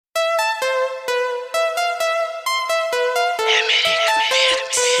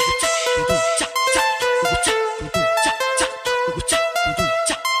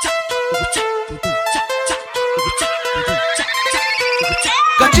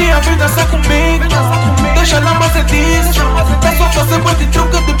Gatinha, vem dançar comigo, deixa ela mais disso. É só fazer bate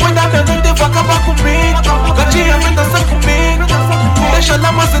truque, depois da meia-noite vai acabar comigo. Gatinha, vem dançar comigo, deixa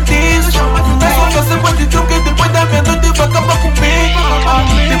ela mais disso. É só fazer bate truque, depois da meia-noite vai acabar comigo.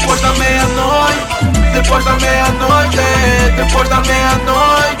 Depois da meia-noite, depois da meia-noite, depois da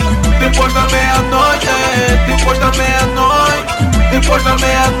meia-noite, depois da meia-noite, depois da meia-noite, depois da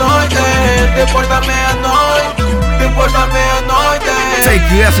meia-noite, depois da meia-noite, depois da meia-noite. Sei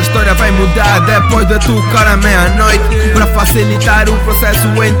que essa história vai mudar depois de tocar a meia-noite. Pra facilitar o processo,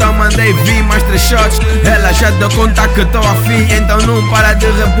 então mandei vir mais 3 shots. Ela já deu conta que tô afim, então não para de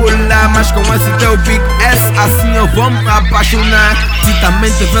rebolar. Mas com esse teu pico, assim eu vou me apaixonar. Se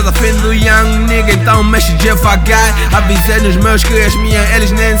também te vês a fim do young nigga, então mexe devagar. Avisei nos meus que as minhas,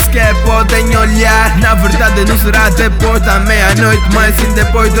 eles nem sequer podem olhar. Na verdade não será depois da meia-noite, mas sim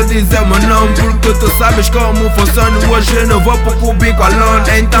depois de eu dizer o meu nome. Porque tu sabes como funciona, hoje eu não vou pro público alone.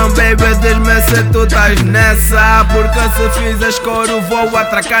 Então baby, diz-me se tu estás nessa, porque se fizeres coro vou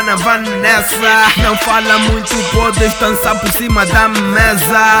atracar na Vanessa. Não fala muito, podes dançar por cima da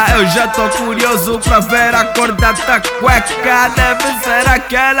mesa. Eu já tô curioso pra ver a cor da tua cueca. Deve ser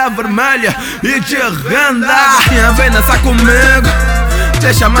aquela vermelha e de renda. Minha vem dançar comigo,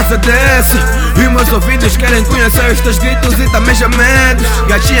 deixa a massa desse. E meus ouvidos querem conhecer os teus gritos e também gemidos.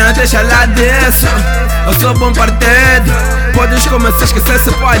 Gatinha, deixa lá desse, eu sou bom partido. Podes começar a esquecer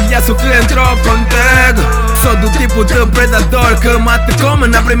esse palhaço que entrou contigo. Sou do tipo de predador que mate como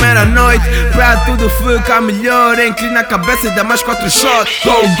na primeira noite. Pra tudo ficar melhor, inclina a cabeça e dá mais 4 shots.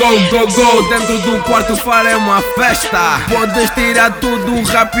 Go, go, go, go, dentro do quarto farei uma festa. Podes tirar tudo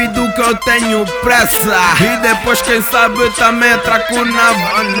rápido que eu tenho pressa. E depois quem sabe também atraco na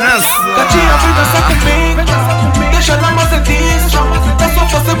Vanessa. Gatinha, vem dançar comigo, deixa ela mais disso. É só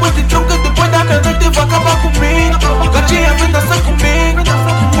fazer bate truque, depois da meia-noite vai acabar comigo. Gatinha, vem dançar comigo,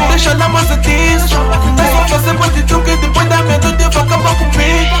 deixa ela mais disso. É só fazer bate truque, depois da meia-noite vai acabar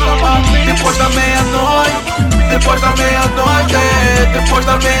comigo. Depois da meia-noite, depois da meia-noite, depois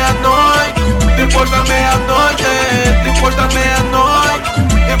da meia-noite, depois da meia-noite, depois da meia-noite,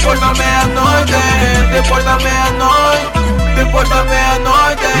 depois da meia-noite, depois da meia-noite, depois da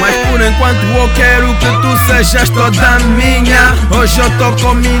meia-noite. Mas por enquanto eu quero que tu sejas toda minha. Hoje eu tô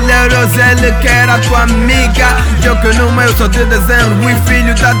com Miléuros, ele quer a tua amiga. Eu que no meio sou de desenho e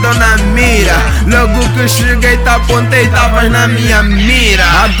filho da dona Mira. Logo que cheguei te apontei, tavas na minha mira.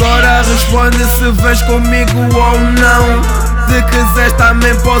 Agora responde se vens comigo ou não. Se quiseres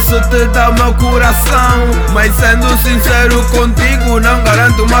também posso te dar o meu coração, mas sendo sincero contigo não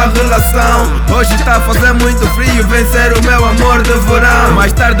garanto uma relação. Hoje tá a fazer muito frio, vem ser o meu amor de verão.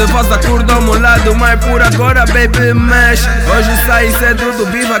 Mais tarde vais acordar ao meu lado, mas por agora baby mexe. Hoje saí cedo do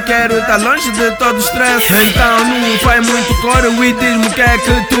viva, quero estar longe de todo estresse. Então não faz muito coro e diz-me o que é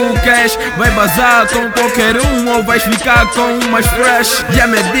que tu queres. Vai bazar com qualquer um ou vais ficar com um mais fresh? Já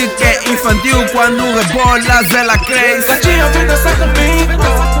me diz que é infantil, quando rebolas ela cresce. Gatinha, vem dançar comigo,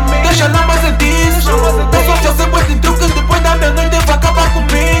 deixa ela mais disso. É só fazer bate truque, depois da meia-noite vai acabar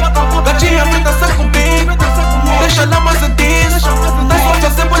comigo. Gatinha, vem dançar comigo, deixa ela mais disso. É só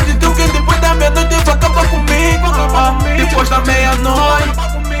fazer bate truque, depois da meia-noite vai acabar comigo. Depois da meia-noite,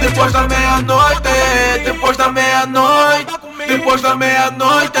 depois da meia-noite, depois da meia-noite, depois da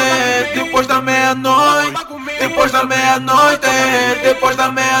meia-noite, depois da meia-noite, depois da meia-noite, depois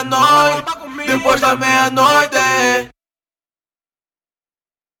da meia-noite, depois da meia-noite.